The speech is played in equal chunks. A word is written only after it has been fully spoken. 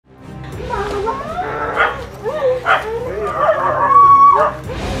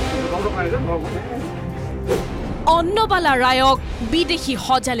অন্নবালা ৰায়ক বিদেশী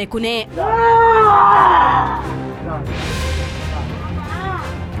সজালে কোনে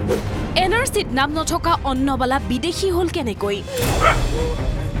এনআৰচিত নাম নথকা অন্নবালা বিদেশী হল কেনেকৈ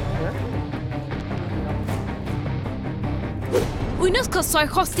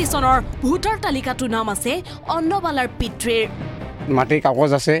 1966 চনৰ ভোটাৰ তালিকাটো নাম আছে অন্নবালাৰ পিতৃৰ মাটিৰ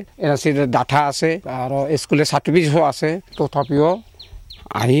কাগজ আছে এনআৰচিৰ ডাটা আছে আৰু স্কুলে সাৰ্টিফিকেট আছে তথাপিও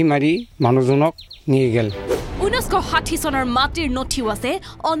আহি মাৰি মানুহজনক নিয়ে গেল 1960 চনৰ মাটিৰ নথিও আছে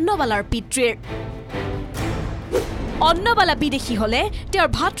অন্নবালাৰ পিতৃৰ অন্নবালা বিদেশী হলে তেওঁৰ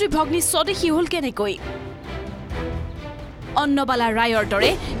ভাতৃ ভগ্নী স্বদেশী হল কেনেকৈ অন্নবালা ৰায়ৰ দৰে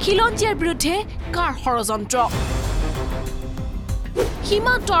খিলঞ্জীয়াৰ বিৰুদ্ধে কাৰ ষড়যন্ত্ৰ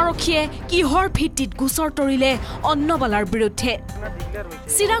সীমান্ত আৰক্ষীয়ে কিহৰ ভিত্তিত গোচৰ তৰিলে অন্নবালাৰ বিৰুদ্ধে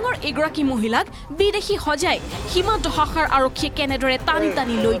চিৰাঙৰ এগৰাকী মহিলাক বিদেশী সজাই সীমান্ত শাখাৰ আৰক্ষীয়ে কেনেদৰে টানি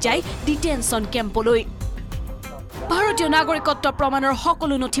টানি লৈ যায় ডিটেনশ্যন কেম্পলৈ ভাৰতীয় নাগৰিকত্ব প্ৰমাণৰ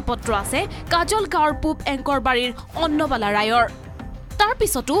সকলো নথিপত্ৰ আছে কাজল গাঁৱৰ পূব এংকৰবাৰীৰ অন্নবালা ৰায়ৰ তাৰ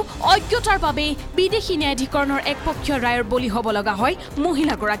পিছতো অজ্ঞতাৰ বাবে বিদেশী ন্যায়াধিকৰণৰ একপক্ষীয় ৰায়ৰ বলি হ'ব লগা হয়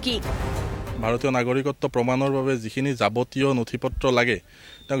মহিলাগৰাকী ভাৰতীয় নাগৰিকত্ব প্ৰমাণৰ বাবে যিখিনি যাৱতীয় নথিপত্ৰ লাগে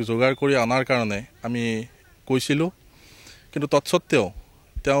তেওঁক যোগাৰ কৰি অনাৰ কাৰণে আমি কৈছিলোঁ কিন্তু তৎসত্ত্বেও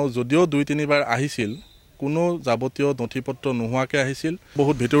তেওঁ যদিও 2-3 বাৰ আহিছিল কোনো যাৱতীয় নথিপত্ৰ নোহোৱাকৈ আহিছিল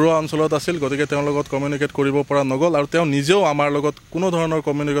বহুত ভিতৰুৱা অঞ্চলত আছিল গতিকে তেওঁৰ লগত কমিউনিকেট কৰিব পৰা নগল আৰু তেওঁ নিজেও আমাৰ লগত কোনো ধৰণৰ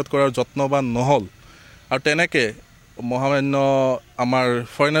কমিউনিকেট কৰাৰ যত্নবান নহল আৰু তেনেকৈ মহামান্য আমাৰ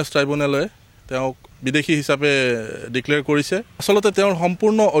ফৰেনাৰ্ছ ট্ৰাইব্যুনেলে তেওঁক বিদেশী হিচাপে ডিক্লেয়াৰ কৰিছে আসলতে তেওঁৰ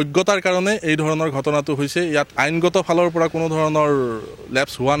সম্পূৰ্ণ অজ্ঞতাৰ কাৰণে এই ধৰণৰ ঘটনাটো হৈছে ইয়াত আইনগত ফালৰ পৰা কোনো ধৰণৰ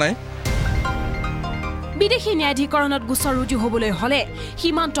লেপছ হোৱা নাই বিদেশী ন্যায়াধিকৰণত গোচৰ ৰুজু হ'বলৈ হলে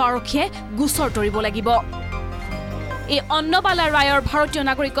সীমান্ত আৰক্ষীয়ে গোচৰ তৰিব লাগিব এই অন্নবালা ৰায়ৰ ভাৰতীয়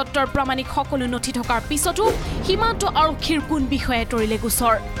নাগৰিকত্বৰ প্ৰামাণিক সকলো নথি থকাৰ পিছতো সীমান্ত আৰক্ষীৰ কোন বিষয়ে তৰিলে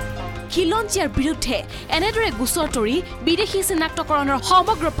গোচৰ খিলঞ্জীয়াৰ বিৰুদ্ধে এনেদৰে গোচৰ তৰি বিদেশী চিনাক্তকৰণৰ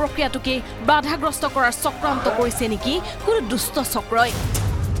সমগ্ৰ প্ৰক্ৰিয়াটোকে বাধাগ্ৰস্ত কৰাৰ চক্ৰান্ত কৰিছে নেকি কোনো দুষ্ট চক্ৰই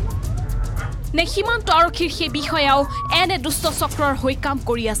নে সীমান্ত আৰক্ষীৰ সেই বিষয়াও এনে দুষ্ট চক্ৰৰ হৈ কাম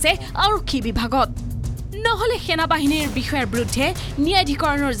কৰি আছে আৰক্ষী বিভাগত নহলে সেনাবাহিনীৰ বিষয়াৰ বিৰুদ্ধে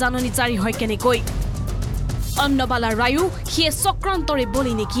ন্যায়াধিকৰণৰ জাননী জাৰি হয় কেনেকৈ অন্নবালা ৰায়ু সেই চক্ৰান্তৰে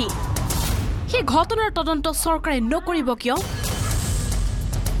বলি নেকি সেই ঘটনাৰ তদন্ত চৰকাৰে নকৰিব কিয়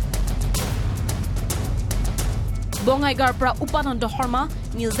বঙাইগাঁৱৰ পৰা Upananda Sharma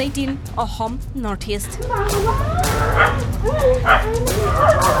news 18 Assam north east